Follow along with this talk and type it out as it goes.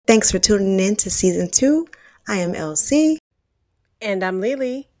Thanks for tuning in to season 2. I am LC. And I'm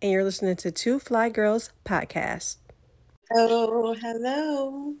Lily, and you're listening to Two Fly Girls podcast. Hello,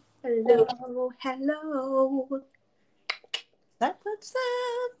 hello. Hello, hello. What's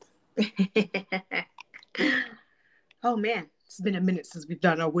up? Oh man, it's been a minute since we've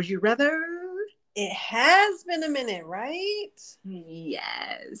done a Would You Rather. It has been a minute, right?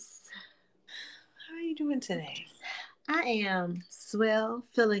 Yes. How are you doing today? I am swell,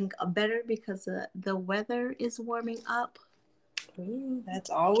 feeling better because the weather is warming up. Ooh,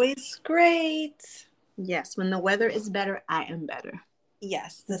 that's always great. Yes, when the weather is better, I am better.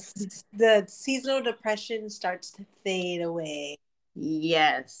 Yes, the seasonal depression starts to fade away.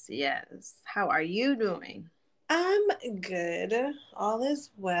 Yes. How are you doing? I'm good. All is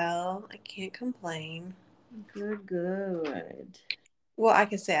well. I can't complain. Good. Well, I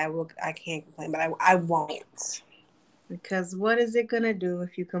can say I can't complain, but I won't. Because what is it going to do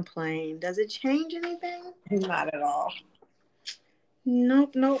if you complain? Does it change anything? Not at all.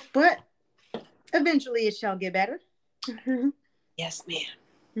 Nope. But eventually it shall get better. Yes,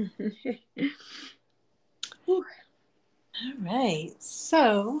 ma'am. All right.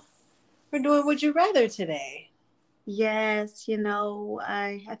 So we're doing Would You Rather today. Yes,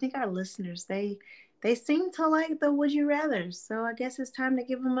 I think our listeners, they seem to like the Would You Rather. So I guess it's time to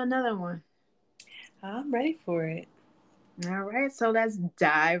give them another one. I'm ready for it. All right. So let's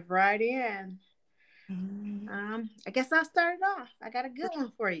dive right in. I guess I'll start it off. I got a good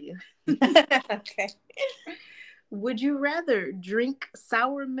one for you. Okay. Would you rather drink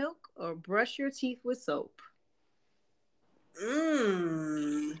sour milk or brush your teeth with soap?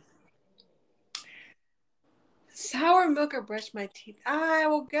 Sour milk or brush my teeth? I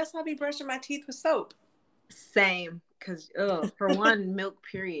will guess I'll be brushing my teeth with soap. Same, because for one, milk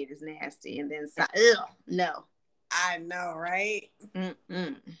period is nasty, and then no. I know, right?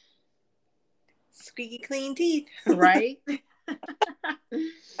 Mm-mm. Squeaky clean teeth, Right?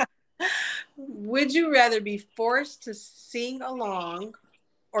 Would you rather be forced to sing along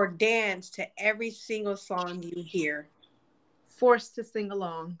or dance to every single song you hear? Forced to sing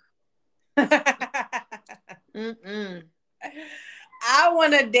along. Mm-mm. I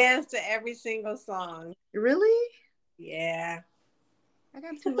want to dance to every single song. Really? Yeah. I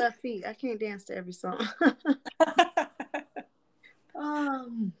got 2 left feet. I can't dance to every song.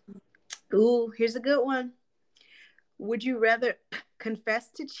 Here's a good one. Would you rather confess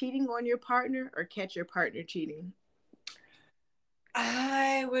to cheating on your partner or catch your partner cheating?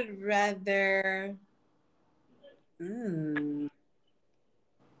 I would rather.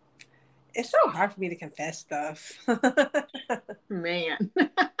 It's so hard for me to confess stuff. Man.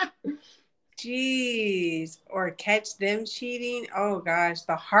 Jeez. Or catch them cheating. Oh gosh,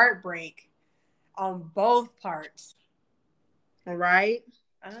 the heartbreak on both parts. Right?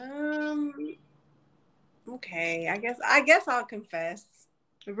 Okay. I guess I'll confess.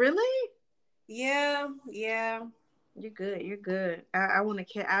 Really? Yeah. You're good.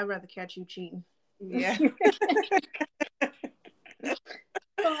 I'd rather catch you cheating. Yeah.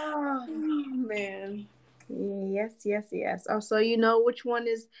 Oh, man. Yes. Oh, so you know which one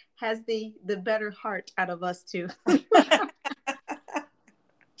has the better heart out of us two.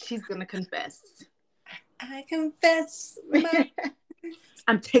 She's gonna confess. I confess.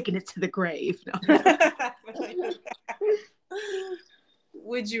 I'm taking it to the grave. No.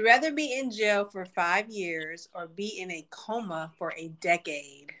 Would you rather be in jail for 5 years or be in a coma for a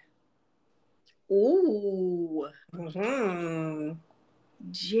decade? Ooh. Mm-hmm.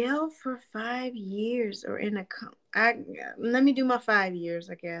 Jail for 5 years or in a let me do my 5 years,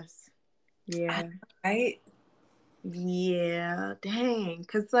 I guess. Yeah. Right? Yeah. Dang.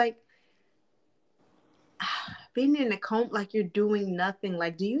 Cause being in a coma, like you're doing nothing.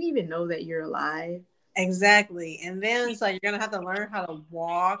 Like, do you even know that you're alive? Exactly. And then it's like you're gonna have to learn how to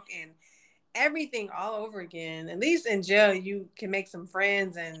walk and everything all over again. At least in jail you can make some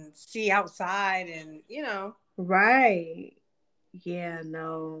friends and see outside and Right. Yeah,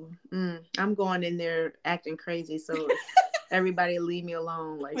 no. I'm going in there acting crazy, so everybody leave me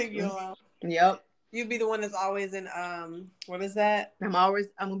alone. Like, leave you alone. Yep. You'd be the one that's always in what is that? I'm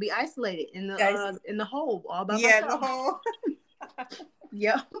gonna be isolated in the hole all by myself. Yeah, the hole.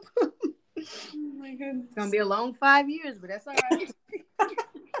 Yep. Oh my goodness. It's gonna be a long 5 years, but that's all right.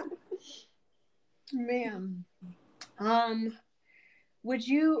 Man. Would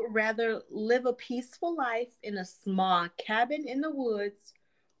you rather live a peaceful life in a small cabin in the woods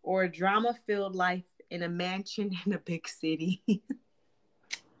or a drama-filled life in a mansion in a big city?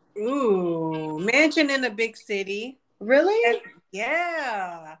 Ooh, mansion in a big city. Really?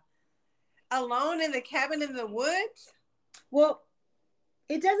 Yeah. Alone in the cabin in the woods? Well,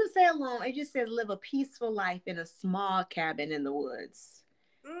 It doesn't say alone. It just says live a peaceful life in a small cabin in the woods.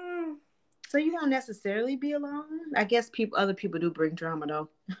 Mm, So you won't necessarily be alone. I guess other people do bring drama though.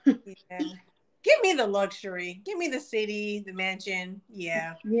 yeah. Give me the luxury. Give me the city, the mansion.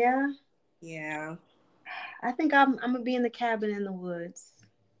 Yeah. Yeah, Yeah. I think I'm gonna be in the cabin in the woods.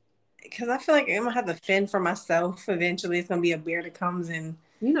 Because I feel like I'm gonna have to fend for myself. Eventually, it's gonna be a bear that comes and.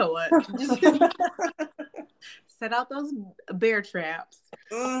 You know what? Just set out those bear traps.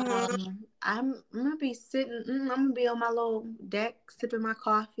 Mhm. I'm gonna be sitting. I'm gonna be on my little deck sipping my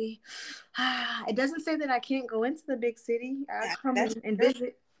coffee. It doesn't say that I can't go into the big city. I'll Yeah, come that's and true.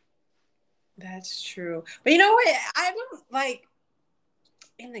 visit. That's true. But you know what? I don't like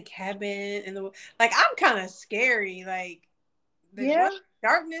in the cabin in the like. I'm kind of scary. Like the Yeah, what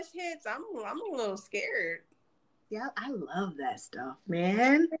darkness hits. I'm a little scared. yeah, I love that stuff,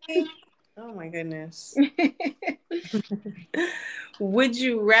 man. Oh my goodness. Would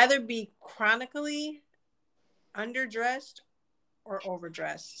you rather be chronically underdressed or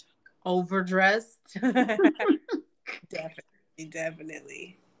overdressed? Overdressed. Definitely,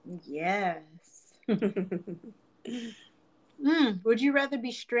 definitely. Yes. Would you rather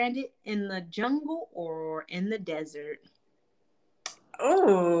be stranded in the jungle or in the desert?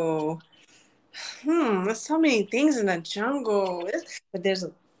 Oh, there's so many things in the jungle. But there's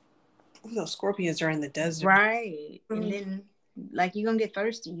a scorpions are in the desert. Right. And Mhm. then, like, you're going to get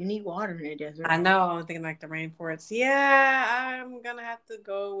thirsty. You need water in the desert. I know. I'm thinking like the rainforest. Yeah, I'm gonna have to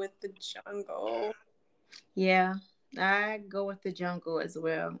go with the jungle. Yeah, I go with the jungle as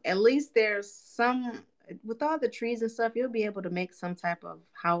well. At least there's some, with all the trees and stuff, you'll be able to make some type of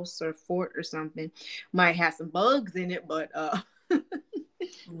house or fort or something. Might have some bugs in it, but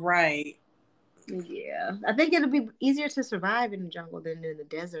Right. yeah, I think it'll be easier to survive in the jungle than in the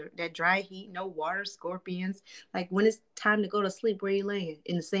desert. That dry heat, no water, scorpions. Like when it's time to go to sleep, where you laying?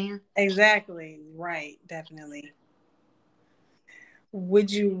 In the sand? Exactly. Right. Definitely.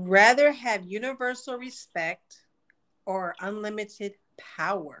 Would you rather have universal respect or unlimited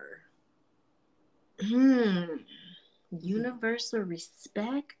power? Hmm. Universal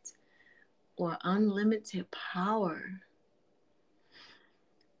respect or unlimited power?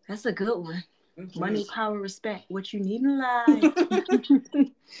 That's a good one. Mhm. Money, power, respect. What you need in life.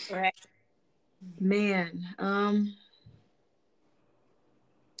 Right. Man,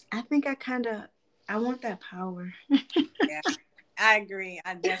 I think I want that power. Yeah, I agree.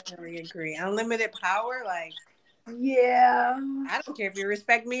 I definitely agree. Unlimited power, like Yeah. I don't care if you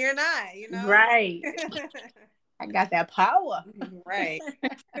respect me or not, you know? Right. I got that power. Right.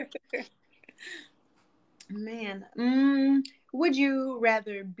 Man, would you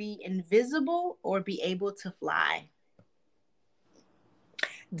rather be invisible or be able to fly?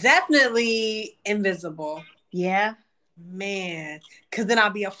 Definitely invisible. Yeah. Man, because then I'll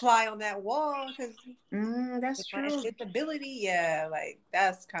be a fly on that wall. Because That's with my true. invisibility, yeah, like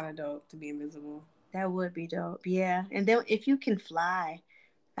that's kind of dope to be invisible. That would be dope. Yeah. And then if you can fly,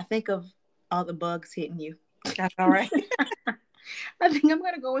 I think of all the bugs hitting you. That's all right. I think I'm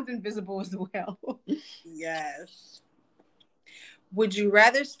gonna go with invisible as well. Yes. Would you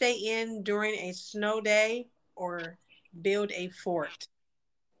rather stay in during a snow day or build a fort?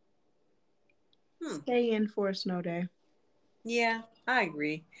 Hmm. Stay in for a snow day. Yeah, I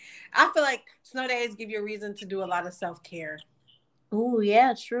agree. I feel like snow days give you a reason to do a lot of self care, Oh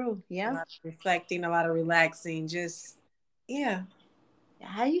yeah, true. a Yeah. lot of reflecting, a lot of relaxing. Just, yeah.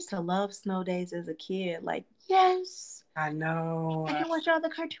 I used to love snow days as a kid. Like, yes, I I know. can watch all the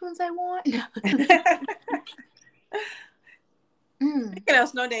cartoons I want. Mm.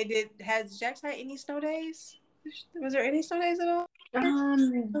 Snow day has Jax had any snow days? Was there any snow days at all?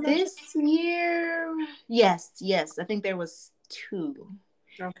 This year, yes, yes. I think there was two.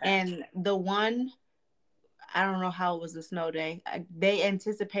 Okay. And the one, I don't know how it was a snow day. They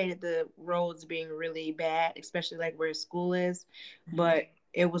anticipated the roads being really bad, especially like where school is, Mhm. but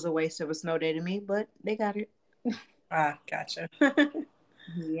it was a waste of a snow day to me, but they got it. Ah, gotcha.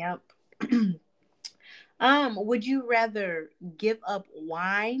 Yep. Would you rather give up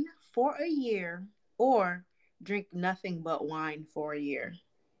wine for a year or drink nothing but wine for a year?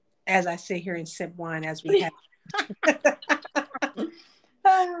 As I sit here and sip wine as we have.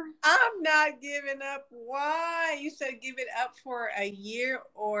 I'm not giving up wine. You said give it up for a year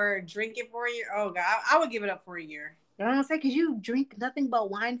or drink it for a year. Oh God, I would give it up for a year. I don't say because you drink nothing but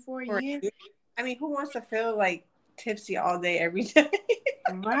wine for a For a year. year. I mean, who wants to feel like tipsy all day every day?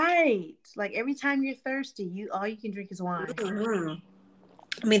 Right. Like every time you're thirsty, you all you can drink is wine. Mhm.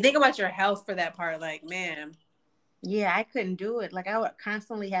 I mean, think about your health for that part. Like, man, Yeah, I couldn't do it. Like I would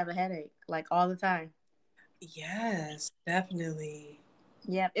constantly have a headache, like all the time. yes, definitely.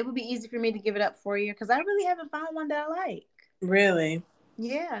 Yeah, it would be easy for me to give it up for you because I really haven't found one that I like. Really?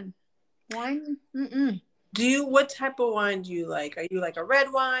 Yeah, wine. Mm-mm. What type of wine do you like? Are you like a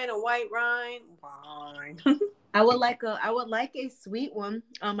red wine, a white wine? Wine. I would like a sweet one.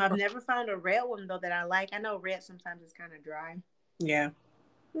 I've never found a red one though that I like. I know red sometimes is kind of dry. Yeah.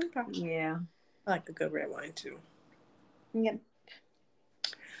 Okay. Yeah. I like a good red wine too. Yep.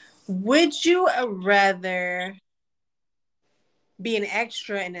 Would you rather be an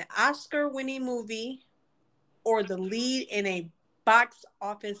extra in an Oscar winning movie or the lead in a box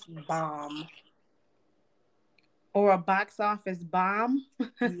office bomb? Or a box office bomb.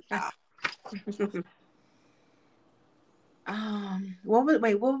 Yeah.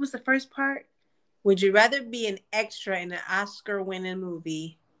 What was the first part? Would you rather be an extra in an Oscar winning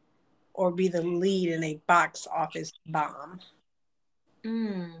movie or be the lead in a box office bomb?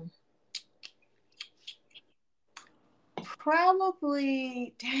 Mm,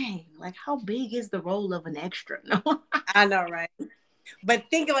 probably. Dang, like how big is the role of an extra? No. I know, right? But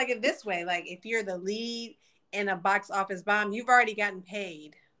think like it this way: like if you're the lead in a box office bomb, you've already gotten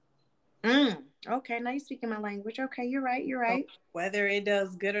paid. Okay, now you're speaking my language. Okay, you're right. You're So right. whether it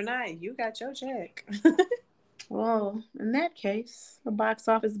does good or not, you got your check. Well, in that case, a box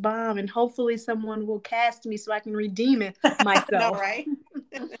office bomb, and hopefully someone will cast me so I can redeem it No, myself. right?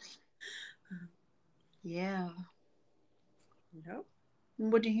 Yeah. Nope.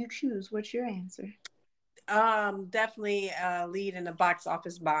 What do you choose? What's your answer? Definitely lead in a box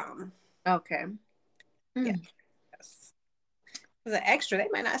office bomb. Okay. Yes. Mm, As an extra, they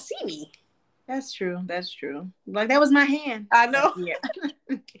might not see me. that's true. That's true. Like that was my hand. I But know.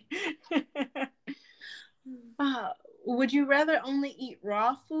 yeah. uh, would you rather only eat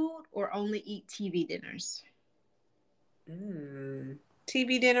raw food or only eat TV dinners?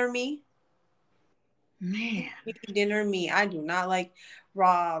 TV dinner me. Man. TV dinner me. I do not like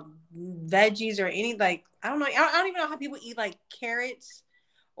raw veggies or any like. I don't know. I don't even know how people eat like carrots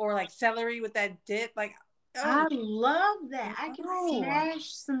or like celery with that dip. Like, oh I love that. I can no,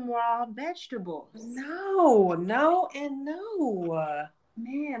 smash some raw vegetables. no, no, and no.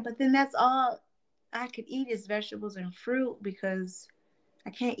 Man, but then that's all I could eat is vegetables and fruit because I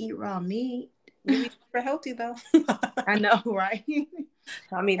can't eat raw meat. You'll be super healthy though. I know, right?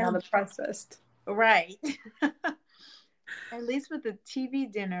 I mean, how And- the processed. right. At least with the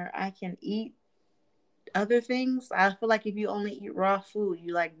TV dinner, I can eat other things. I feel like if you only eat raw food,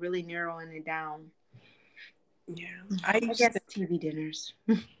 you like really narrowing it down. Yeah, I I used to guess TV dinners.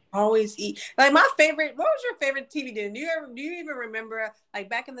 always eat like my favorite. What was your favorite TV dinner? Do you even remember? Like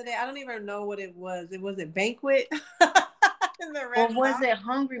back in the day, I don't even know what it was. It was a banquet in the Or red was box. it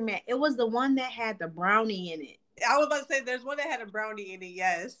Hungry Man? It was the one that had the brownie in it. I was about to say there's one that had a brownie in it.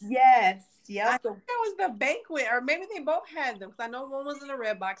 Yes, Yes. I Yep. think that was the banquet, or maybe they both had them because I know one was in a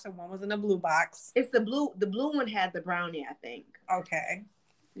red box and one was in a blue box. It's the blue. The blue one had the brownie, I think. Okay,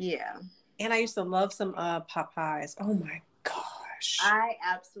 Yeah. and I used to love some Popeyes. Oh my gosh. I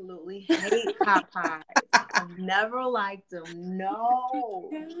absolutely hate Popeyes. I've never liked them. No.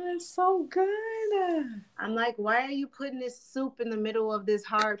 Yeah, it's so good. I'm like, why are you putting this soup in the middle of this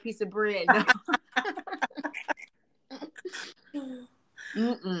hard piece of bread? No.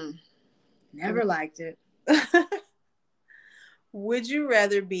 Mm-mm. Never liked it. Would you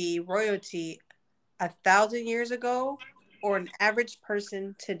rather be royalty 1,000 years ago or an average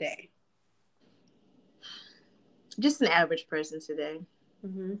person today? Just an average person today.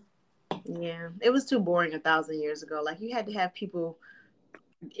 Mm-hmm. Yeah. It was too boring 1,000 years ago. Like you had to have people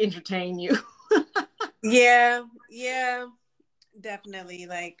entertain you. Yeah, yeah, definitely.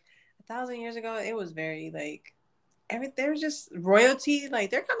 Like 1,000 years ago, it was very like there was just royalty.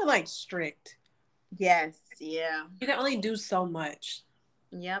 Like they're kind of like strict. Yes. Yeah. You can only do so much.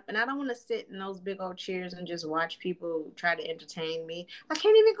 Yep. And I don't want to sit in those big old chairs and just watch people try to entertain me. I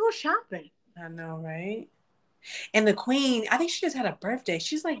can't even go shopping. I know, right? And the queen, I think she just had a birthday.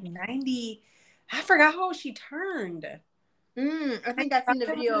 She's like 90. I forgot how old she turned. I think I seen the 95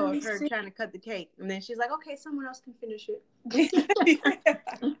 or video of her 96. trying to cut the cake, and then she's like, "Okay, someone else can finish it."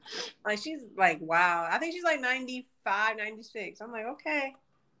 Yeah. Like she's like, wow. I think she's like 95, 96. I'm like, okay.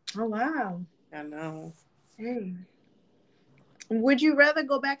 Oh wow! I know. Hey. Would you rather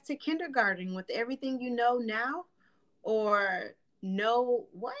go back to kindergarten with everything you know now, or know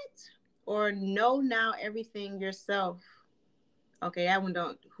what, or know now everything yourself? Okay, that one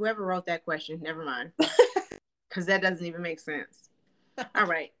don't. Whoever wrote that question, never mind, because that doesn't even make sense. All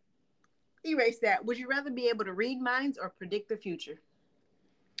right, erase that. Would you rather be able to read minds or predict the future?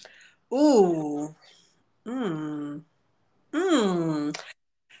 Ooh. Mm. Mm.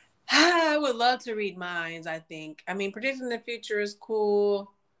 I would love to read minds, I think. I mean, predicting the future is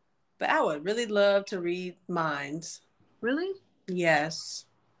cool, but I would really love to read minds. Really? Yes.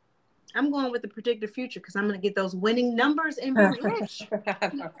 I'm going with the predictive future because I'm going to get those winning numbers and be rich.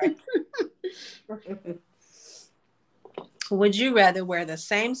 Would you rather wear the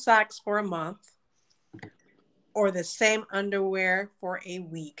same socks for a month or the same underwear for a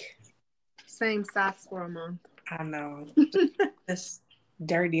week? Same socks for a month. I know. Just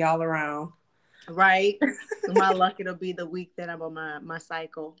dirty all around. Right. My luck, it'll be the week that I'm on my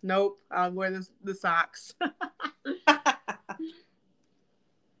cycle. Nope. I'll wear the socks.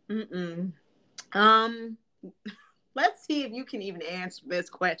 Mm-mm. Let's see if you can even answer this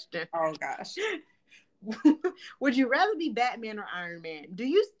question. Oh gosh. Would you rather be Batman or Iron Man? Do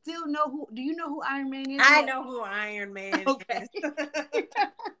you know who Iron Man is? I know who Iron Man Okay. is.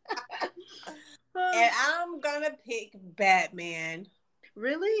 And I'm gonna pick Batman.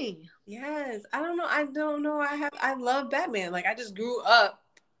 Really? Yes. I don't know. I love Batman. Like I just grew up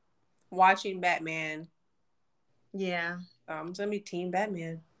watching Batman. Yeah. I'm gonna be Team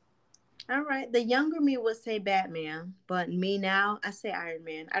Batman. All right. The younger me would say Batman, but me now, I say Iron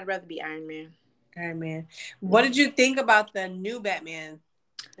Man. I'd rather be Iron Man. Iron Man. What did you think about the new Batman?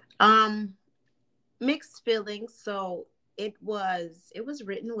 Mixed feelings. So it was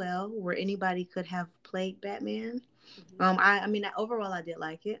written well where anybody could have played Batman. I mean overall I did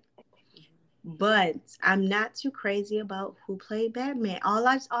like it. But I'm not too crazy about who played Batman. All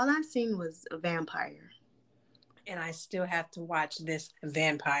I've seen was a vampire. And I still have to watch this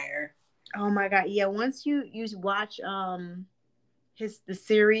vampire. Oh my god, yeah. Once you watch the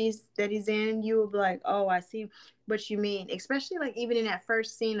series that he's in, you will be like, oh, I see what you mean. Especially like even in that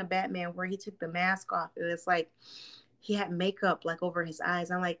first scene of Batman where he took the mask off, it was like he had makeup like over his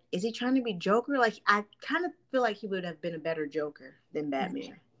eyes. I'm like, is he trying to be Joker? Like I kind of feel like he would have been a better Joker than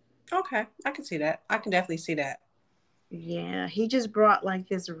Batman. Okay, I can see that. I can definitely see that. Yeah, he just brought like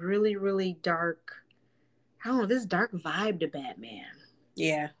this really, really dark, I don't know, this dark vibe to Batman.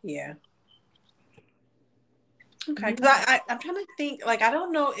 Yeah. Okay, because Yeah. I'm trying to think. Like, I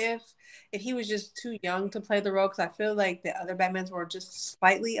don't know if he was just too young to play the role. Because I feel like the other Batmans were just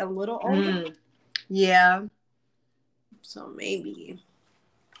slightly a little older. Yeah. So maybe.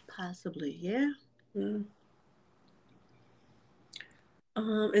 Possibly, yeah. Mm.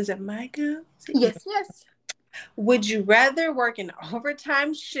 Is it Micah? Yes. Would you rather work an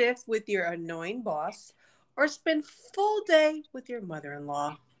overtime shift with your annoying boss, or spend full day with your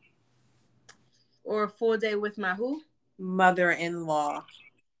mother-in-law? Or a full day with my who? Mother-in-law.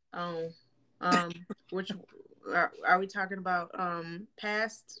 Oh, which are we talking about?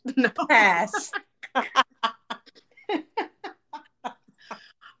 Past? No. Pass.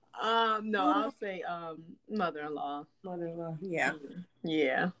 No, I'll say mother-in-law. Mother-in-law. Yeah.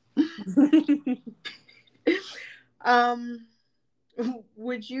 Yeah.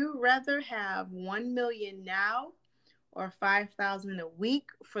 Would you rather have 1 million now or 5,000 a week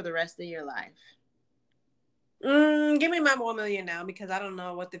for the rest of your life? Give me my 1 million now because I don't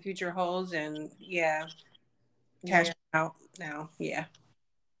know what the future holds, and cash Yeah, out now. Yeah.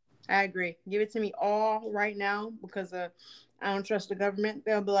 I agree. Give it to me all right now because I don't trust the government.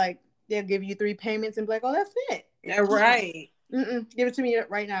 They'll give you 3 payments and be like, oh, that's it. Yeah, right. Give it to me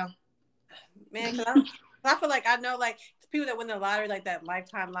right now. Man, because I feel like I know like people that win the lottery, like that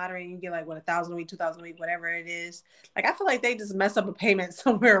lifetime lottery, and you get like what 1,000 a week, 2,000 a week, whatever it is. Like I feel like they just mess up a payment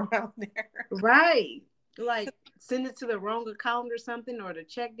somewhere around there. Right. Like send it to the wrong account or something, or the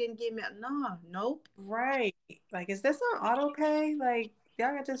check didn't get me. No, nope. Right. Like, is this on auto pay? Like,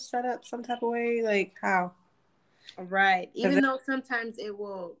 y'all got just set up some type of way? Like, how? Right. Even though sometimes it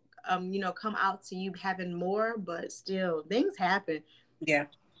will, come out to you having more, but still things happen. Yeah.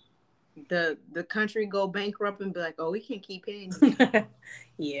 The country go bankrupt and be like, oh, we can't keep paying you.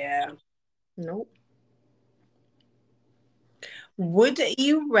 Yeah. Nope. Would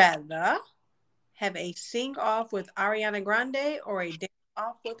you rather have a sing off with Ariana Grande or a dance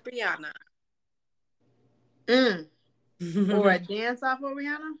off with Rihanna? Or a dance off with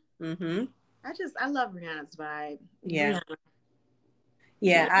Rihanna? Mm-hmm. I love Rihanna's vibe. Yeah. Rihanna.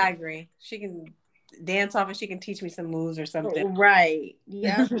 Yeah, I agree. She can dance off and she can teach me some moves or something. Right.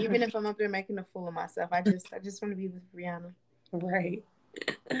 Yeah. Even if I'm up there making a fool of myself, I just want to be with Rihanna. Right.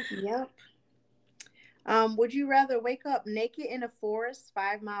 Yep. Would you rather wake up naked in a forest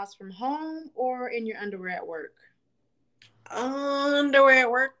 5 miles from home or in your underwear at work? Underwear at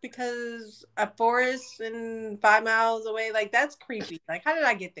work because a forest and 5 miles away, like that's creepy. Like, how did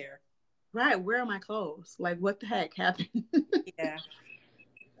I get there? Right. Where are my clothes? Like, what the heck happened? Yeah.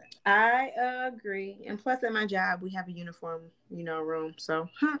 I agree. And plus, at my job, we have a uniform, room. So,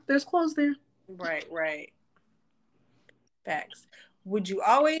 there's clothes there. Right, right. Facts. Would you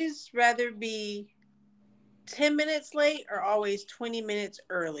always rather be 10 minutes late or always 20 minutes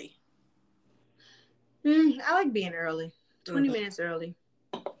early? I like being early. 20 Hmm. minutes early.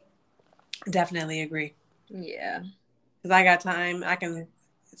 Definitely agree. Yeah. Because I got time I can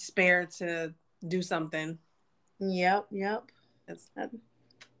spare to do something. Yep. Yep. It's, I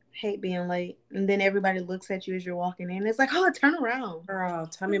hate being late. And then everybody looks at you as you're walking in. It's like, oh, turn around. girl,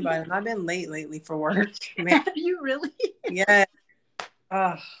 tell me about it. I've been late lately for work. Man. Have you really? Yeah.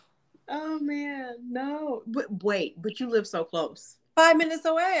 Ugh. Oh, man. No. But wait, but you live so close. 5 minutes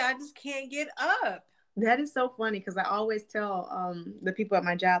away. I just can't get up. That is so funny because I always tell the people at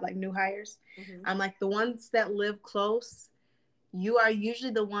my job, like new hires, Mm-hmm. I'm like, the ones that live close, you are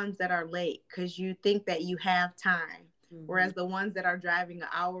usually the ones that are late because you think that you have time. Mm-hmm. Whereas the ones that are driving an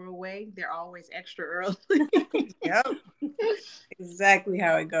hour away, they're always extra early. Yep. Exactly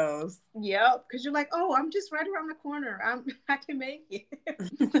how it goes. Yep, because you're like, oh, I'm just right around the corner. I can make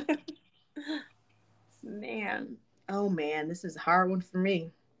it. Man, oh man, this is a hard one for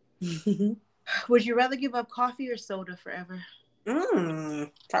me. Would you rather give up coffee or soda forever?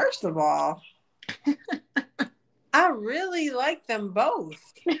 First of all, I really like them both.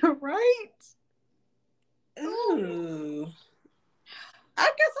 Right? Ooh. I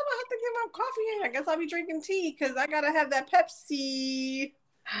guess I'm gonna have to give up coffee. I guess I'll be drinking tea because I gotta have that Pepsi.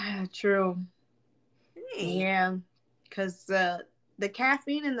 True. Dang. Yeah, because the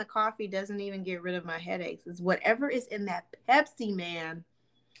caffeine in the coffee doesn't even get rid of my headaches. It's whatever is in that Pepsi, man.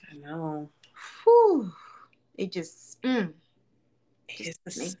 I know. Whew. It It's just the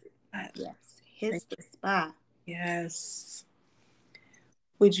makes it, spot. yes, hits the spot. Yes.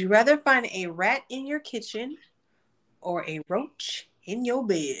 Would you rather find a rat in your kitchen or a roach in your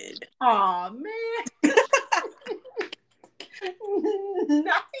bed? Oh man,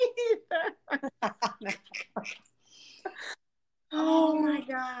 not either. Oh my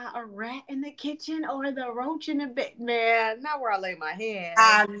god, a rat in the kitchen or the roach in the bed, man. Not where I lay my head.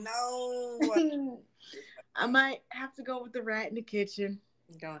 I know. I might have to go with the rat in the kitchen.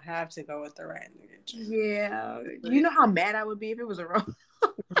 You don't have to go with the rat in the kitchen. Yeah, you know how mad I would be if it was a roach.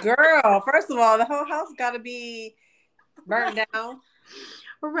 Girl, first of all, the whole house got to be burnt down.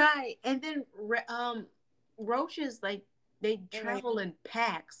 Right, and then roaches like they And like, travel in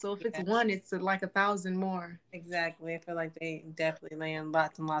packs. So if it's yeah, one, it's like 1,000 more. exactly. I feel like they definitely laying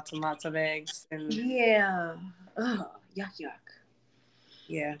lots and lots and lots of eggs. And Yeah. Ugh, yuck,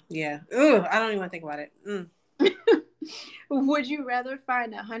 yeah, yeah. Ooh, I don't even want to think about it. yuck. Would you rather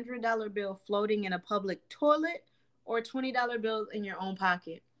find $100 bill floating in a public toilet or $20 bills in your own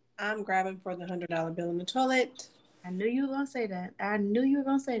pocket? I'm grabbing for the $100 bill in the toilet. I knew you were gonna say that. I knew you were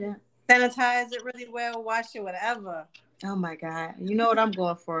gonna say that. Sanitize it really well, wash it, whatever. Oh my god! You know what I'm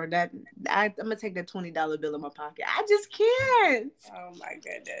going for? I'm gonna take that $20 bill in my pocket. I just can't. Oh my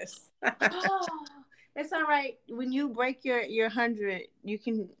goodness. Oh, it's all right. When you break your 100, you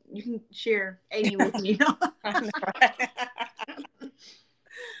can share 80 with me. I know, right?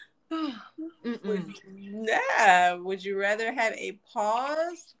 Mm-mm. Would you rather have a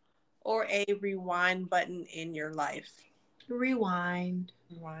pause or a rewind button in your life? Rewind.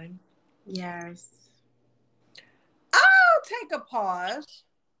 Rewind. Yes. I'll take a pause.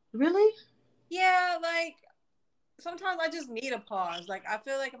 Really? Yeah, like sometimes I just need a pause. Like I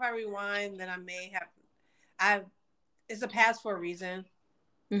feel like if I rewind, then I may have I it's a past for a reason.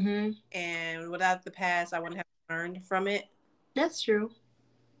 Mm-hmm. And without the past I wouldn't have learned from it. That's true.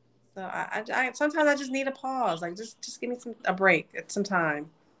 So I sometimes I just need a pause. Like just give me a break at some time.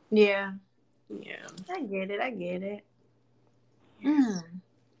 Yeah. Yeah. I get it. I get it. Mm.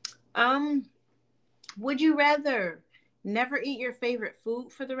 Um, would you rather never eat your favorite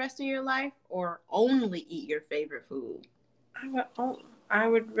food for the rest of your life or only eat your favorite food? I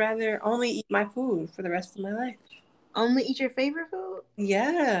would rather only eat my food for the rest of my life. Only eat your favorite food?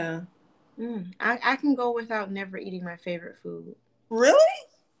 Yeah. I can go without never eating my favorite food. Really?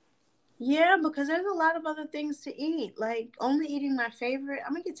 Yeah, because there's a lot of other things to eat. Like only eating my favorite,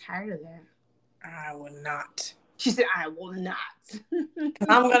 I'm gonna get tired of that. I would not. She said, I will not.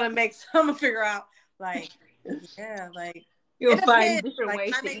 I'm gonna figure out like, yeah, like You'll it find depends. different Like,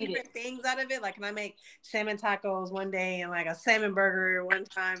 ways can I to make eat it. different things out of it? Like, can I make salmon tacos one day and like a salmon burger one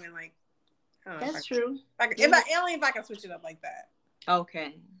time and like, I don't know That's true. only if I can switch it up like that.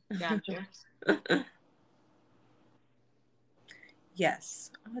 Okay, gotcha.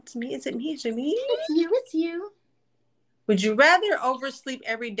 Yes. Oh, it's me. Is it me? Is it me? It's you. It's you. Would you rather oversleep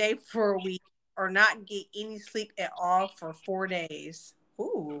every day for a week or not get any sleep at all for 4 days?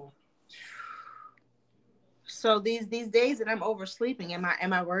 Ooh. So these days that I'm oversleeping,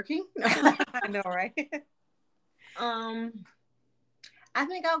 am I working? I know, right? um, I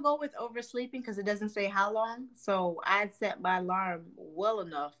think I'll go with oversleeping because it doesn't say how long. So I'd set my alarm well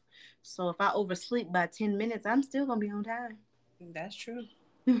enough. So if I oversleep by 10 minutes, I'm still gonna be on time. That's true.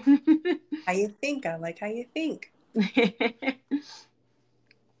 How you think? I like how you think.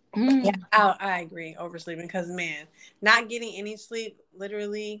 Yeah, Mm. I agree. Oversleeping because man, not getting any sleep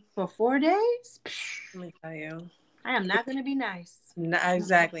literally. For 4 days, Let me tell you, I am not gonna be nice. not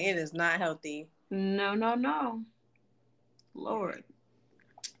exactly. It is not healthy. No, no, no. Yeah. Lord.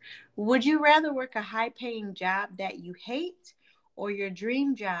 Would you rather work a high paying job that you hate or your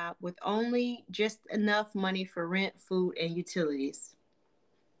dream job with only just enough money for rent, food, and utilities?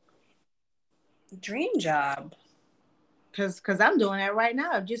 Dream job. Cause I'm doing that right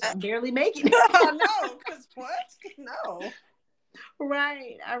now. I'm just barely making it. Oh no, because what? No.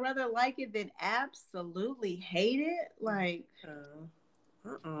 Right. I'd rather like it than absolutely hate it. Like,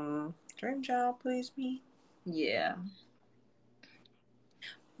 Dream job, please me. yeah.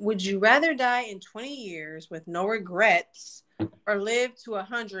 Would you rather die in 20 years with no regrets or live to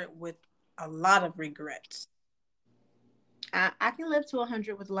 100 with a lot of regrets? I can live to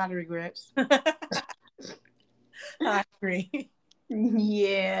 100 with a lot of regrets. I agree.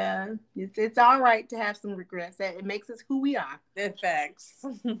 Yeah. It's all right to have some regrets. It makes us who we are. In facts.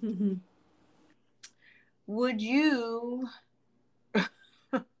 Would you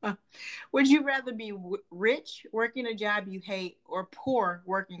would you rather be rich working a job you hate or poor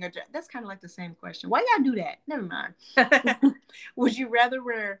working a job? That's kind of like the same question. Why y'all do that? Never mind. Would you rather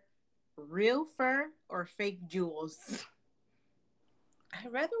wear real fur or fake jewels?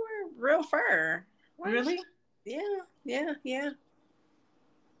 I'd rather wear real fur. What? Really? Yeah.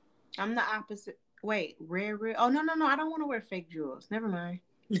 I'm the opposite. Wait, rare. Oh no. I don't want to wear fake jewels. Never mind.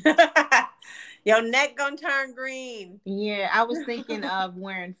 Your neck gonna turn green. Yeah, I was thinking of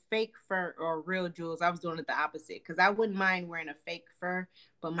wearing fake fur or real jewels. I was doing it the opposite because I wouldn't mind wearing a fake fur,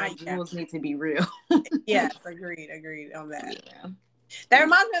 but my jewels need to be real. Yes, agreed on that. Yeah. That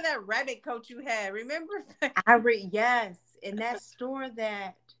reminds me of that rabbit coat you had. Remember? Yes, in that store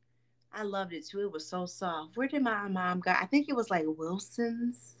that I loved it too. It was so soft. Where did my mom got? I think it was like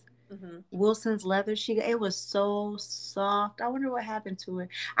Wilson's. Mm-hmm. Wilson's leather. It was so soft. I wonder what happened to it.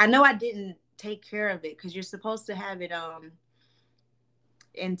 I know I didn't take care of it because you're supposed to have it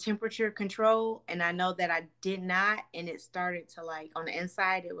in temperature control, and I know that I did not, and it started to like on the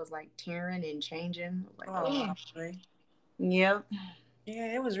inside it was like tearing and changing. Like, oh, yep.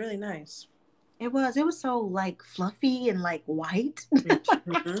 Yeah, it was really nice. It was so like fluffy and like white.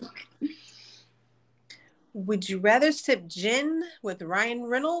 Mm-hmm. Would you rather sip gin with Ryan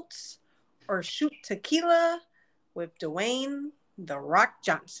Reynolds or shoot tequila with Dwayne The Rock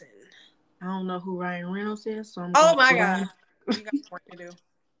Johnson? I don't know who Ryan Reynolds is, so oh my God, you got work to do.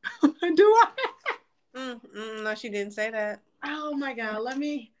 Do I? No, she didn't say that. Oh my God, let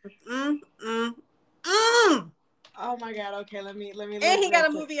me. Oh my God, okay, let me. And he got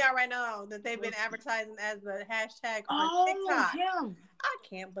a movie out right now that they've been advertising as the hashtag on TikTok. Him. I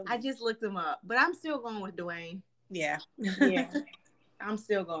can't believe. I just looked him up, but I'm still going with Dwayne. Yeah. I'm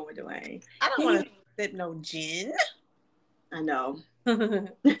still going with Dwayne. I don't want to sip no gin. I know.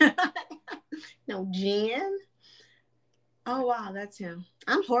 No gin. Oh wow, that's him.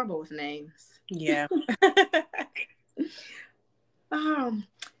 I'm horrible with names. Yeah.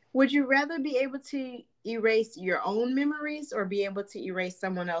 Would you rather be able to erase your own memories or be able to erase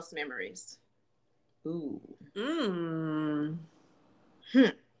someone else's memories? Ooh. Ooh,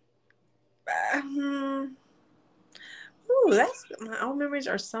 that's my own memories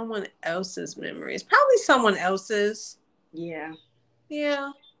or someone else's memories? Probably someone else's. Yeah.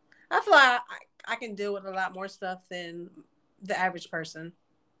 Yeah. I feel like I can deal with a lot more stuff than the average person.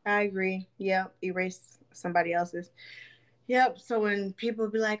 I agree. Yep. Erase somebody else's. Yep. So when people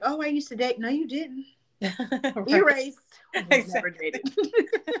be like, "Oh, I used to date," no, you didn't. Right. Erase. Never dated.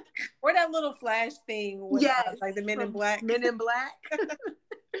 Or that little flash thing with like the Men in Black. Men in Black.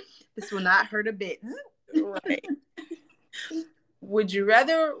 This will not hurt a bit. Right. Would you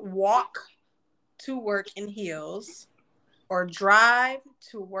rather walk to work in heels or drive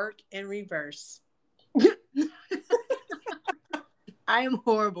to work in reverse? I am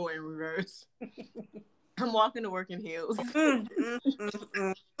horrible in reverse. I'm walking to work in heels.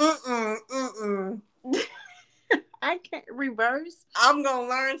 I can't reverse. I'm gonna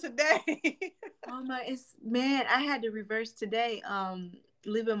learn today. Oh my, I had to reverse today.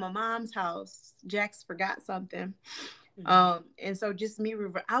 Leaving my mom's house. Jax forgot something. And so just me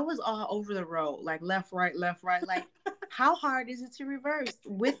I was all over the road, like left, right, like How hard is it to reverse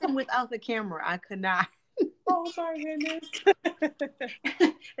with and without the camera? I could not. Oh my goodness.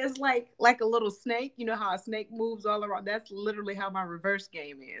 It's like a little snake. You know how a snake moves all around? That's literally how my reverse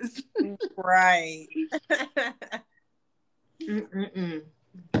game is. Right. Mm-mm-mm.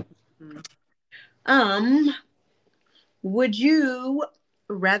 Um, would you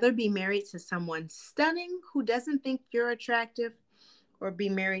rather be married to someone stunning who doesn't think you're attractive, or be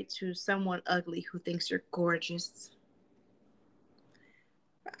married to someone ugly who thinks you're gorgeous?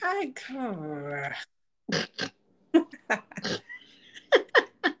 I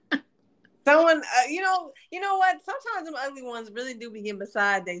Someone, you know what? Sometimes them ugly ones really do be getting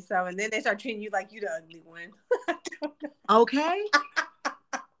beside themselves, and then they start treating you like you the ugly one. Okay,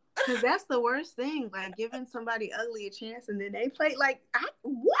 because that's the worst thing. Like giving somebody ugly a chance, and then they play like,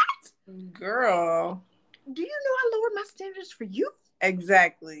 what? Girl, Do you know I lowered my standards for you?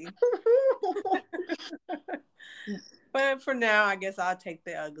 exactly. But for now, I guess I'll take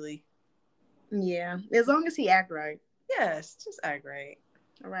the ugly. Yeah, as long as he act right. Yes, just act right.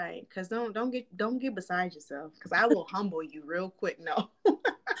 Right, because don't get beside yourself, because I will humble you real quick. No.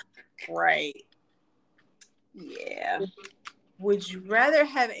 Right. Yeah. Would you rather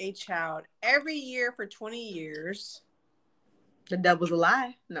have a child every year for 20 years? The devil's a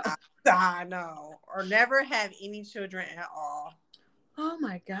lie. No. I know. Or never have any children at all? Oh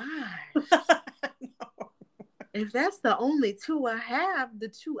my gosh. No. If that's the only two I have, the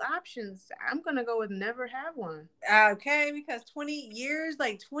two options, I'm gonna go with never have one. Okay, because 20 years,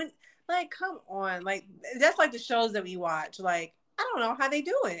 like 20, like come on, like that's like the shows that we watch. Like I don't know how they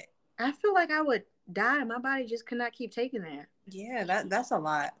do it. I feel like I would die. My body just could not keep taking that. Yeah, that's a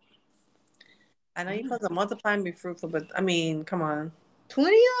lot. I know you're supposed to multiply and be fruitful, but I mean, come on,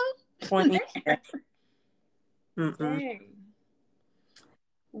 20 of 20. them? Dang.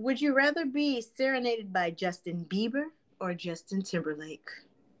 Would you rather be serenaded by Justin Bieber or Justin Timberlake?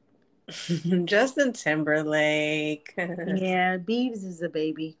 Justin Timberlake. Yeah, Biebs is a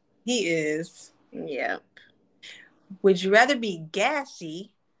baby. He is. Yeah. Would you rather be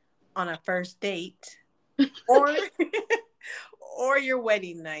gassy on a first date or or your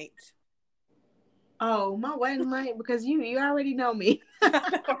wedding night? Oh, my wedding night, because you already know me. Right?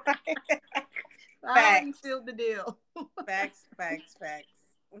 I already sealed the deal. Facts.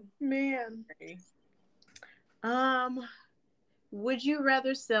 Man. Would you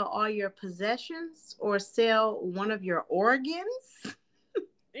rather sell all your possessions or sell one of your organs?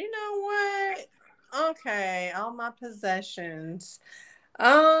 You know what? Okay, all my possessions.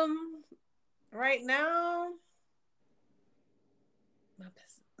 Right now,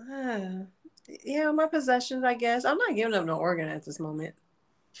 yeah, my possessions. I guess I'm not giving up no organ at this moment.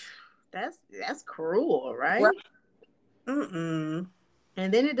 That's cruel, right? Right. Mm-mm.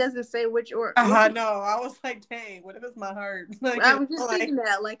 And then it doesn't say which or. I know. I was like, dang, what if it's my heart? Like, I was just thinking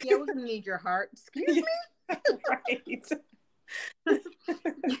that, like, yeah, we're gonna need your heart. Excuse me. Right.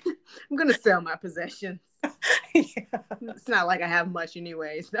 I'm gonna sell my possessions. Yeah. It's not like I have much,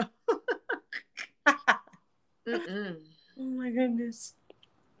 anyways. No. Mm-mm. Oh my goodness.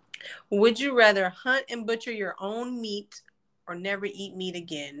 Would you rather hunt and butcher your own meat or never eat meat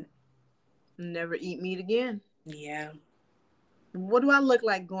again? Never eat meat again. Yeah. What do I look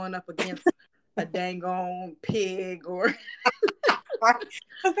like going up against a dang on pig or?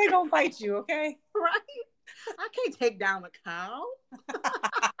 Because they don't bite you, okay? Right? I can't take down a cow.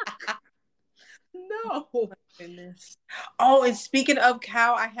 No. Oh, goodness. Oh, and speaking of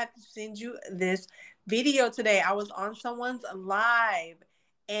cow, I have to send you this video today. I was on someone's live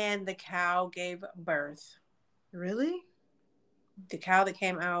and the cow gave birth. Really? The cow that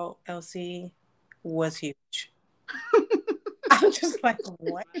came out, LC, was huge. I'm just like,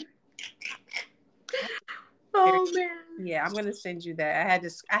 what? Oh man. Yeah, I'm gonna send you that. I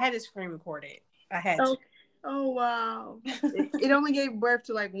had to screen record it. I had to. Oh wow. It only gave birth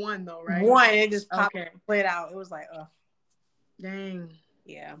to like one though, right? One, it just popped Okay. split out. It was like, oh. Dang.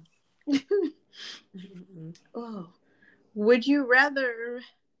 Yeah. Oh. Would you rather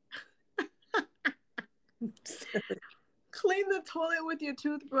clean the toilet with your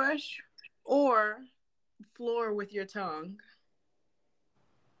toothbrush or floor with your tongue?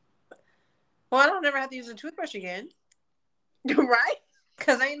 Well, I don't ever have to use a toothbrush again. Right?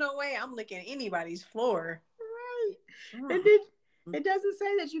 Because ain't no way I'm licking anybody's floor. Right. Mm. It doesn't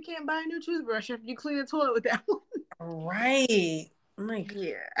say that you can't buy a new toothbrush if you clean the toilet with that one. Right. Like,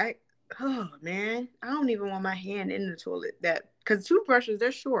 yeah. Oh man, I don't even want my hand in the toilet. Because toothbrushes,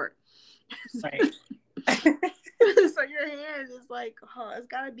 they're short. right. So your hand is like, oh, it's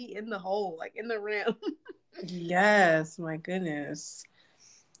gotta be in the hole, like in the rim. Yes, my goodness.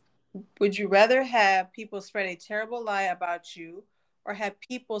 Would you rather have people spread a terrible lie about you or have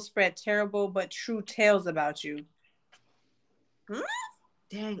people spread terrible but true tales about you? Hmm?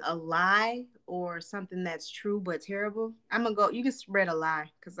 Dang, a lie or something that's true but terrible. I'm gonna go. You can spread a lie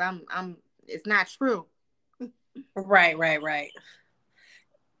because I'm. It's not true. Right, right, right.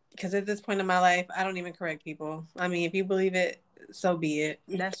 Because at this point in my life, I don't even correct people. I mean, if you believe it, so be it.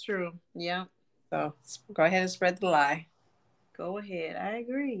 That's true. Yep. So go ahead and spread the lie. Go ahead. I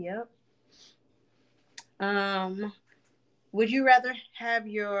agree. Yep. Um, would you rather have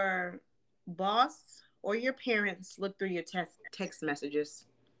your boss or your parents look through your text messages?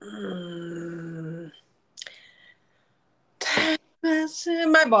 Mm.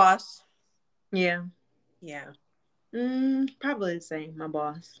 My boss. Yeah. Yeah. Probably the same. My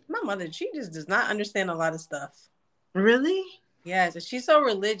boss. My mother, she just does not understand a lot of stuff. Really? Yes, and she's so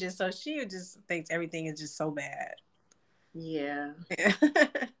religious, so she just thinks everything is just so bad. Yeah. Yeah.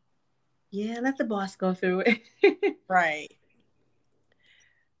 Yeah. Let the boss go through it. Right.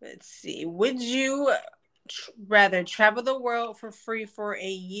 Let's see. Would you rather travel the world for free for a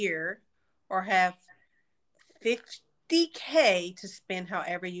year or have 50K to spend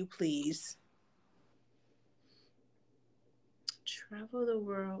however you please? Travel the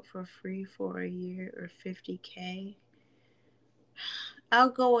world for free for a year or 50K. I'll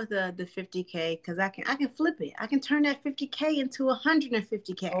go with the 50K because I can flip it. I can turn that 50K into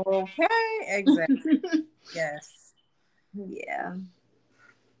 150K. Okay, exactly. Yes. Yeah.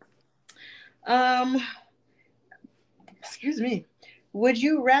 Um. Excuse me. Would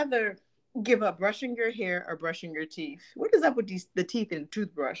you rather give up brushing your hair or brushing your teeth? What is up with the teeth in a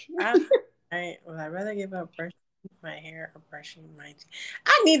toothbrush? Would I rather give up brushing my hair or brushing my teeth?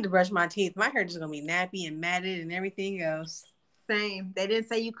 I need to brush my teeth. My hair is gonna be nappy and matted and everything else. Same. They didn't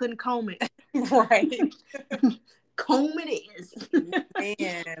say you couldn't comb it. Right. Comb it is.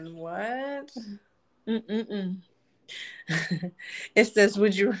 Man, what? Mm-mm-mm. It says,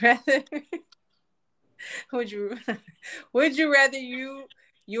 would you rather would you would you rather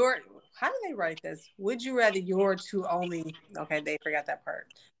your how do they write this? Would you rather your to only okay, they forgot that part.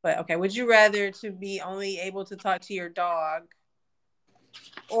 But okay, would you rather to be only able to talk to your dog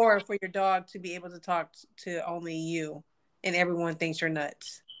or for your dog to be able to talk to only you and everyone thinks you're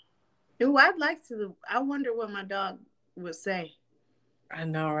nuts? Ooh, I'd like to. I wonder what my dog would say. I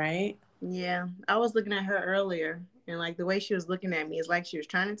know, right? Yeah, I was looking at her earlier, and like the way she was looking at me is like she was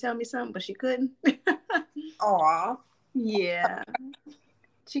trying to tell me something, but she couldn't. Aw. Yeah,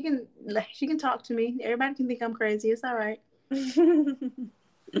 she can. She can talk to me. Everybody can think I'm crazy. It's all right.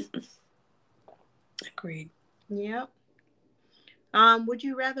 Agreed. Yep. Would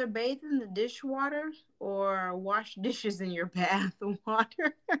you rather bathe in the dishwater or wash dishes in your bath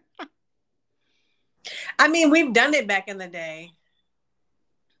water? I mean, we've done it back in the day.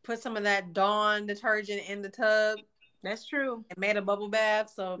 Put some of that Dawn detergent in the tub That's true. and made a bubble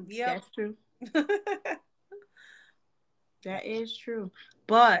bath. So, yep. That's true. That is true.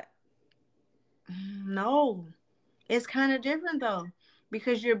 But no, it's kind of different though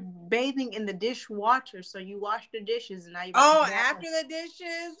because you're bathing in the dishwater, so you wash the dishes and now you got to Oh, bath after the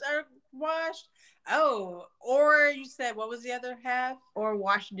dishes are washed? Oh, or you said, what was the other half? or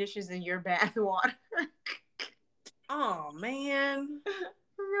wash dishes in your bath water. Oh, man.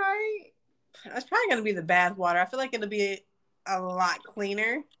 Right. That's probably going to be the bath water. I feel like it'll be a lot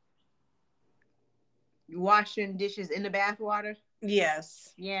cleaner. Washing dishes in the bath water.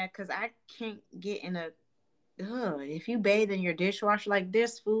 Yes. Yeah, because I can't get in a. Ugh, if you bathe in your dishwasher, like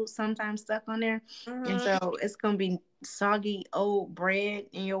there's food sometimes stuck on there, and Mm-hmm. so it's gonna be soggy old bread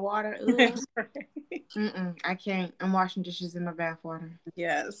in your water. Ugh. Mm-mm, I can't. I'm washing dishes in my bath water.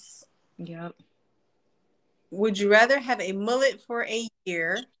 Yes. Yep. Would you rather have a mullet for a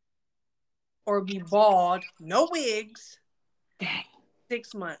year or be bald, no wigs, Dang.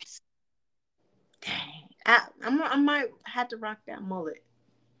 6 months? Dang. I might have to rock that mullet.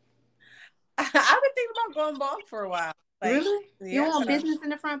 I've been thinking about going bald for a while. Like, Really? You yeah. want business in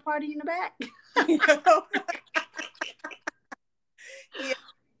the front, party in the back? Yeah.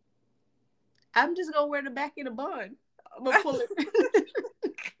 I'm just gonna wear the back in a bun. I'm gonna pull it.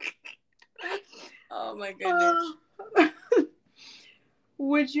 Oh my goodness.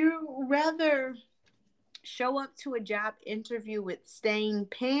 Would you rather show up to a job interview with stained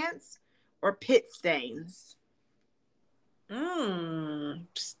pants or pit stains?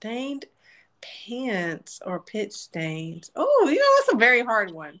 Stained pants or pit stains. Oh, that's a very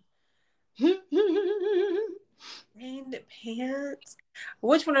hard one. Stained pants.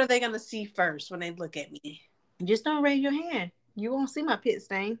 Which one are they gonna see first when they look at me? Just don't raise your hand. You won't see my pit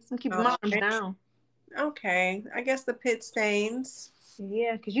stains. I'm keeping my arms Okay. down. Okay. I guess the pit stains.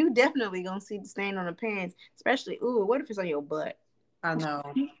 Yeah, because you definitely gonna see the stain on the pants, especially. Ooh, what if it's on your butt? I know.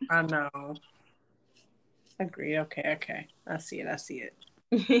 I know. Agreed. Okay. Okay. I see it. I see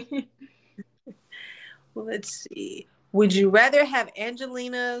it. Well, let's see. Would you rather have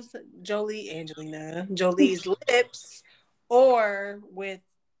Angelina Jolie's lips, or with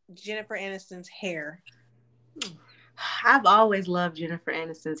Jennifer Aniston's hair? I've always loved Jennifer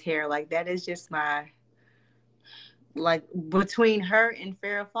Aniston's hair. Like that is just my like between her and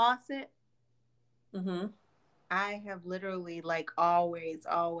Farrah Fawcett. Mm-hmm. I have literally like always,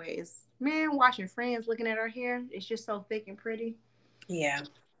 man, watching Friends, looking at her hair. It's just so thick and pretty. Yeah.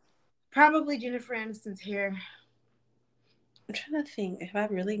 Probably Jennifer Aniston's hair. I'm trying to think if I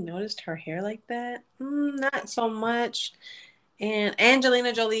really noticed her hair like that. Not so much. And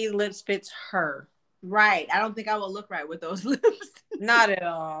Angelina Jolie's lips fits her. Right. I don't think I will look right with those lips. Not at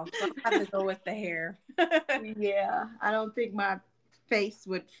all. So I have to go with the hair. Yeah. I don't think my face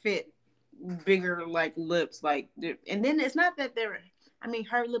would fit bigger like lips. Like, and then it's not that they're, I mean,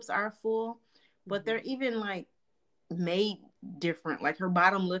 her lips are full, but they're even like made different. Like her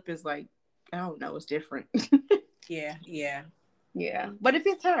bottom lip is like, I don't know, it's different. Yeah, yeah, Yeah. But it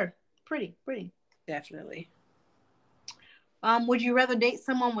fits her. Pretty, pretty. definitely. Would you rather date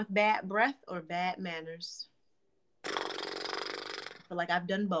someone with bad breath or bad manners? I feel like I've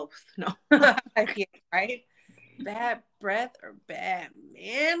done both. No. Yeah, right? Bad breath or bad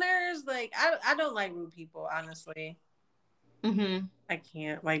manners? Like I don't like rude people, honestly. Mm-hmm. I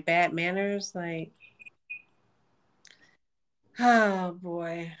can't. Like bad manners, like oh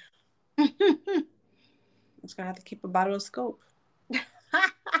boy. I'm just gonna have to keep a bottle of scope.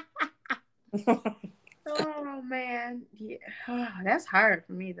 Oh man, yeah, that's hard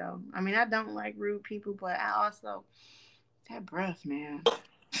for me though. I mean, I don't like rude people, but I also that breath, man.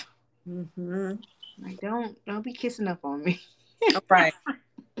 Mm-hmm. Like, don't be kissing up on me. All right.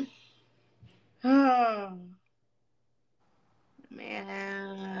 Oh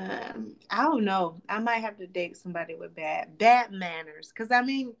man, I don't know. I might have to date somebody with bad manners, because I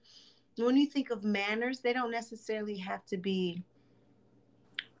mean, when you think of manners, they don't necessarily have to be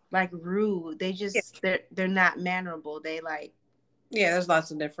like rude. They Yeah. just they're not mannerable. They like Yeah, there's lots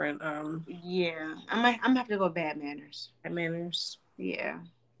of different yeah. I'm gonna have to go bad manners. manners. Yeah.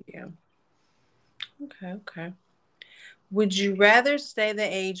 Yeah. Okay, okay. Would you rather stay the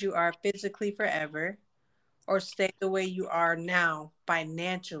age you are physically forever or stay the way you are now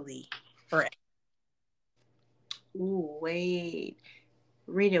financially forever? Ooh, wait.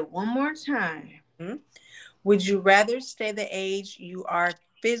 Read it one more time. Hmm? Would you rather stay the age you are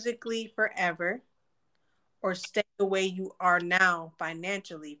physically forever or stay the way you are now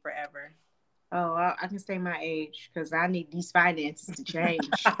financially forever? Oh, I can say my age because I need these finances to change.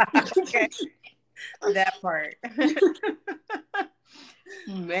 Okay, that part.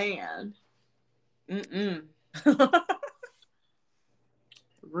 Man. Mm-mm.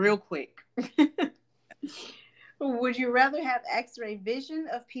 Real quick. Would you rather have x-ray vision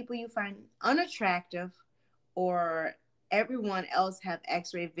of people you find unattractive or everyone else have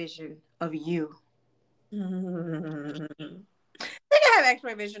x-ray vision of you? They can have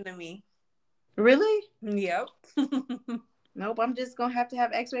X-ray vision to me. Really? Yep. Nope, I'm just gonna have to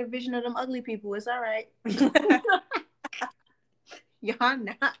have x-ray vision of them ugly people. It's all right. Y'all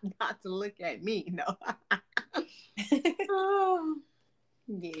not to look at me, no. Oh,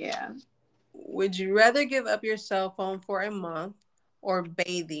 yeah. Would you rather give up your cell phone for a month or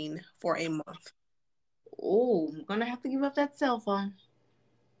bathing for a month? Oh, I'm gonna have to give up that cell phone.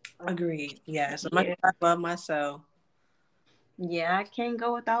 Agreed. Yes. As much Yeah. as I love myself. Yeah, I can't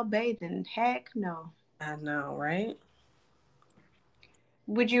go without bathing. Heck no. I know, right?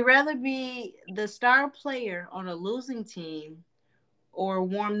 Would you rather be the star player on a losing team or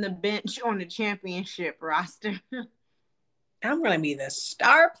warm the bench on the championship roster? I'm gonna be the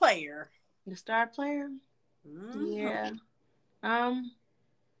star player. The star player? Mhm. Yeah. Um,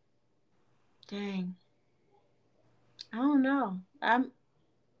 dang. I don't know.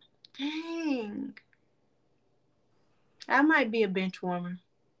 Dang. I might be a bench warmer.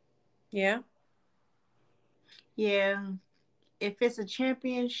 Yeah. Yeah. If it's a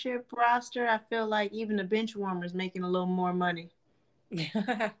championship roster, I feel like even the bench warmer is making a little more money.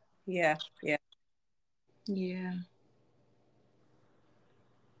 Yeah. Yeah. Yeah.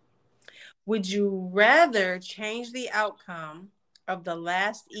 Would you rather change the outcome of the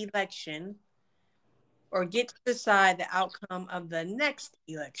last election or get to decide the outcome of the next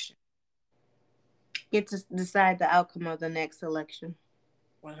election? Get to decide the outcome of the next election.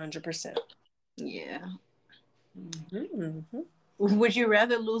 100%. Yeah. Mm-hmm. Would you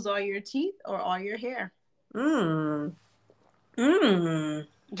rather lose all your teeth or all your hair? Mm. Mm,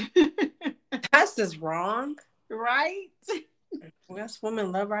 that's just wrong. Right? I guess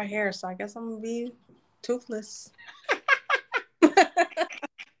women love our hair, so I guess I'm gonna be toothless.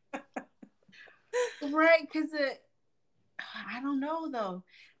 Right, because I don't know though,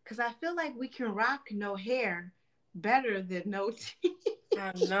 because I feel like we can rock no hair better than no teeth.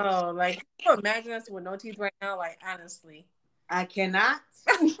 I know. Like, can you imagine us with no teeth right now? Like, honestly. I cannot.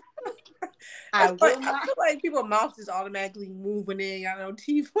 I That's like, will I not. feel like people's mouths just automatically move when they ain't got no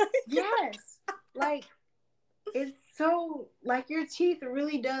teeth. Yes. Like, it's so, like, your teeth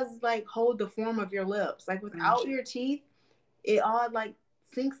really does, like, hold the form of your lips. Like, without your teeth, it all, like,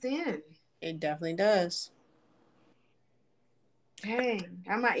 sinks in. It definitely does. Dang.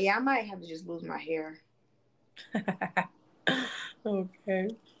 I might have to just lose my hair. Okay.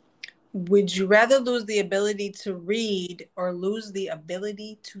 Would you rather lose the ability to read or lose the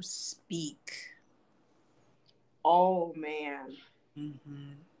ability to speak? Oh, man.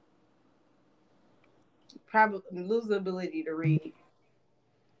 Mm-hmm. Probably lose the ability to read.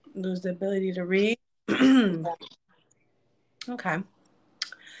 Lose the ability to read. Yeah. Okay.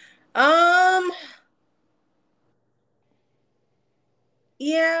 Um.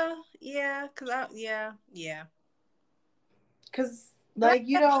 Yeah. Yeah. Yeah. Because, But like,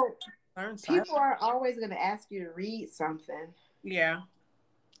 you know, I learn silent. people are always going to ask you to read something. Yeah.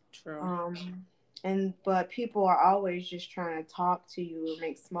 True. But people are always just trying to talk to you or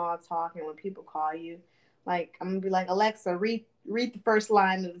make small talk. And when people call you, like, I'm gonna be like, Alexa, read the first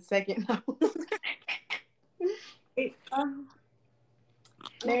line of the second note. um,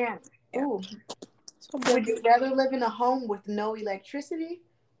 Man, Yeah. ooh, So would would you you? rather live in a home with no electricity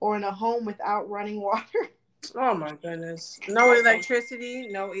or in a home without running water? Oh my goodness. No electricity.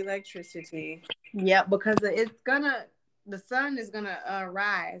 No electricity. Yeah, because the sun is gonna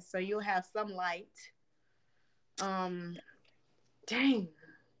rise, so you'll have some light. Um, Dang.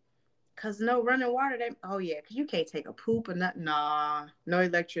 Cause no running water. Oh yeah, cause you can't take a poop or nothing. Nah, no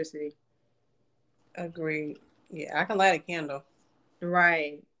electricity. Agreed. Yeah, I can light a candle.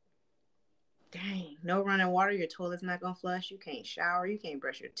 Right. Dang, no running water. Your toilet's not gonna flush. You can't shower. You can't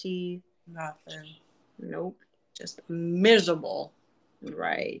brush your teeth. Nothing. Nope. Just miserable.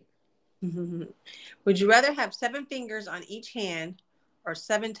 Right. Would you rather have 7 fingers on each hand or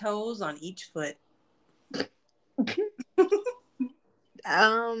 7 toes on each foot?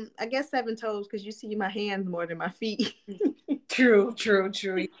 I guess 7 toes because you see my hands more than my feet. True, true,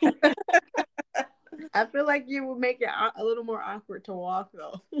 true. I feel like you would make it a little more awkward to walk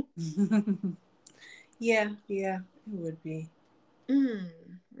though. Yeah, it would be. I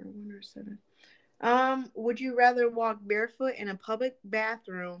wonder 7. Would you rather walk barefoot in a public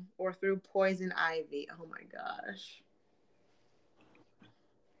bathroom or through poison ivy? Oh my gosh.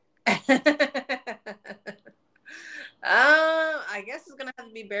 I guess it's gonna have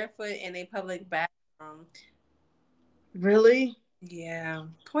to be barefoot in a public bathroom. Really? Yeah,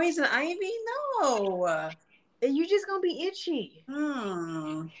 poison ivy? No. You just gonna be itchy.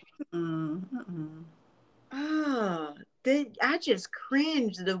 Hmm. Mm-mm. Ah, I just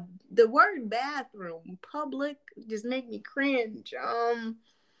cringe. The word bathroom, public, just make me cringe.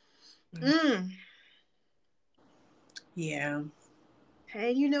 Mm. Yeah.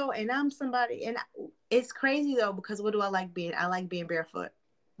 And and I'm somebody, and it's crazy though because what do I like being? I like being barefoot.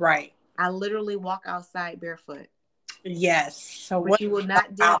 Right. I literally walk outside barefoot. Yes. So But what? you will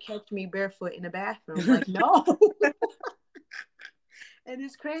not dare Out. catch me barefoot in the bathroom. Like, no. And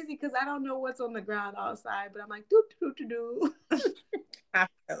it's crazy because I don't know what's on the ground outside, but I'm like, doo doo doo doo. I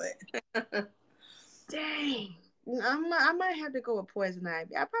feel it. Dang. I might have to go with poison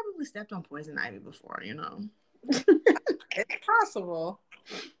ivy. I probably stepped on poison ivy before. It's possible.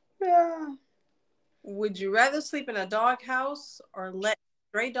 Yeah. Would you rather sleep in a doghouse or let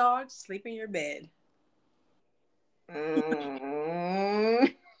stray dogs sleep in your bed?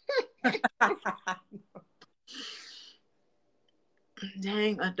 Mm.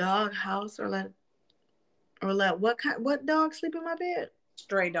 Dang, a dog house or let what dog sleep in my bed?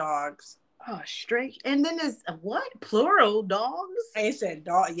 Stray dogs. Oh, straight. And then there's what? Plural dogs? I said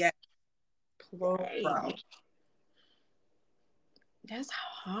dog. Yeah. Dang. Plural. That's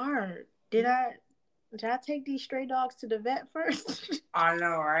hard. Did I take these stray dogs to the vet first? I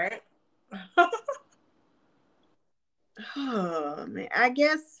know, right? Oh man. I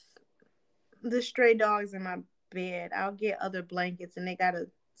guess the stray dogs in my bed. I'll get other blankets and they gotta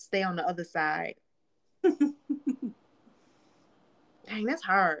stay on the other side. Dang, that's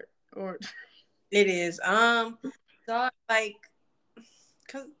hard. Or It is. Dog like,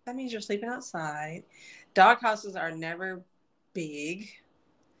 cause that means you're sleeping outside. Dog houses are never big.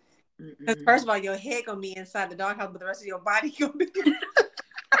 Because first of all, your head gonna be inside the doghouse, but the rest of your body gonna be.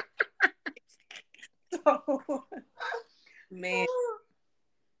 So, man,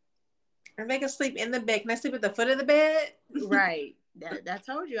 and they can sleep in the bed. Can I sleep at the foot of the bed? Right. That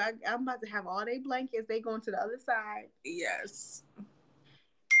told you. I'm about to have all their blankets. They going to the other side. Yes.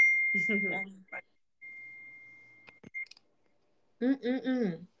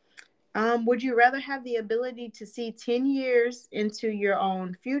 Would you rather have the ability to see 10 years into your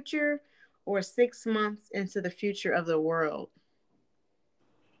own future or 6 months into the future of the world?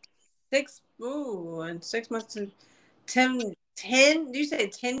 And 6 months and 10, you say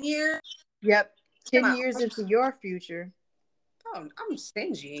 10 years? Yep. 10 years into your future. Oh, I'm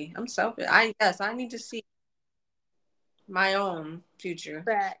stingy. I'm selfish. Yes, I need to see my own future.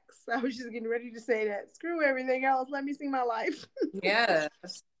 Facts. I was just getting ready to say that. Screw everything else. Let me see my life.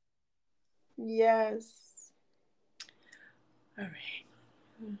 Yes. Yes. All right.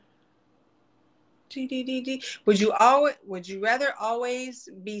 Would you rather always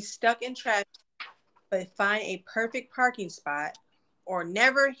be stuck in traffic but find a perfect parking spot, or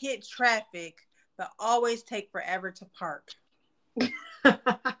never hit traffic but always take forever to park?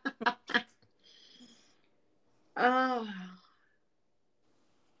 Oh,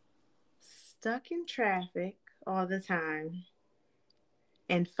 stuck in traffic all the time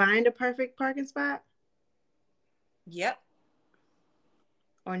and find a perfect parking spot? Yep.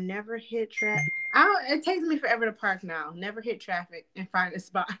 Or never hit traffic? It takes me forever to park now. Never hit traffic and find a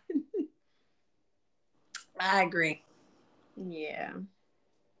spot. I agree. Yeah.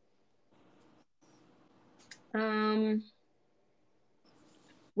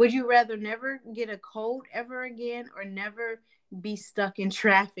 Would you rather never get a cold ever again or never be stuck in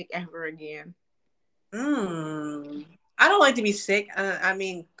traffic ever again? I don't like to be sick. I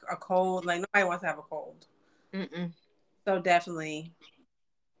mean, a cold. Like, nobody wants to have a cold. So definitely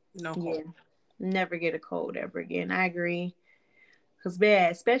no cold. Yeah. Never get a cold ever again. I agree. Because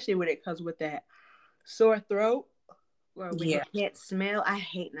bad, especially when it comes with that sore throat or when you can't smell. I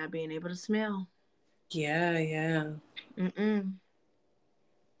hate not being able to smell. Yeah.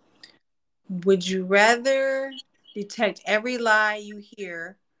 Would you rather detect every lie you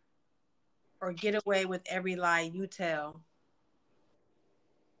hear or get away with every lie you tell?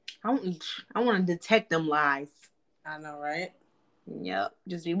 I want to detect them lies. I know, right? Yep.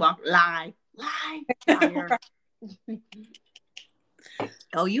 Just be walking, lie, liar.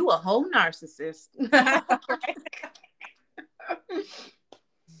 Oh, you a whole narcissist.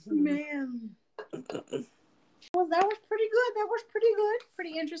 Man. Well, that was pretty good.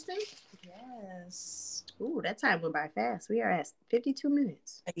 Pretty interesting. Yes. Ooh, that time went by fast. We are at 52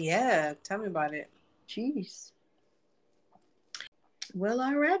 minutes. Yeah, tell me about it. Jeez. Well,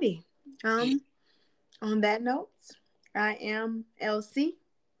 alrighty. On that note, I am Elsie.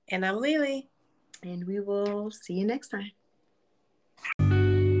 And I'm Lily. And we will see you next time.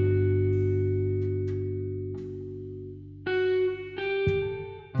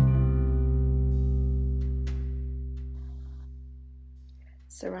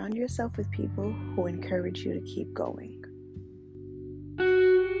 Surround yourself with people who encourage you to keep going.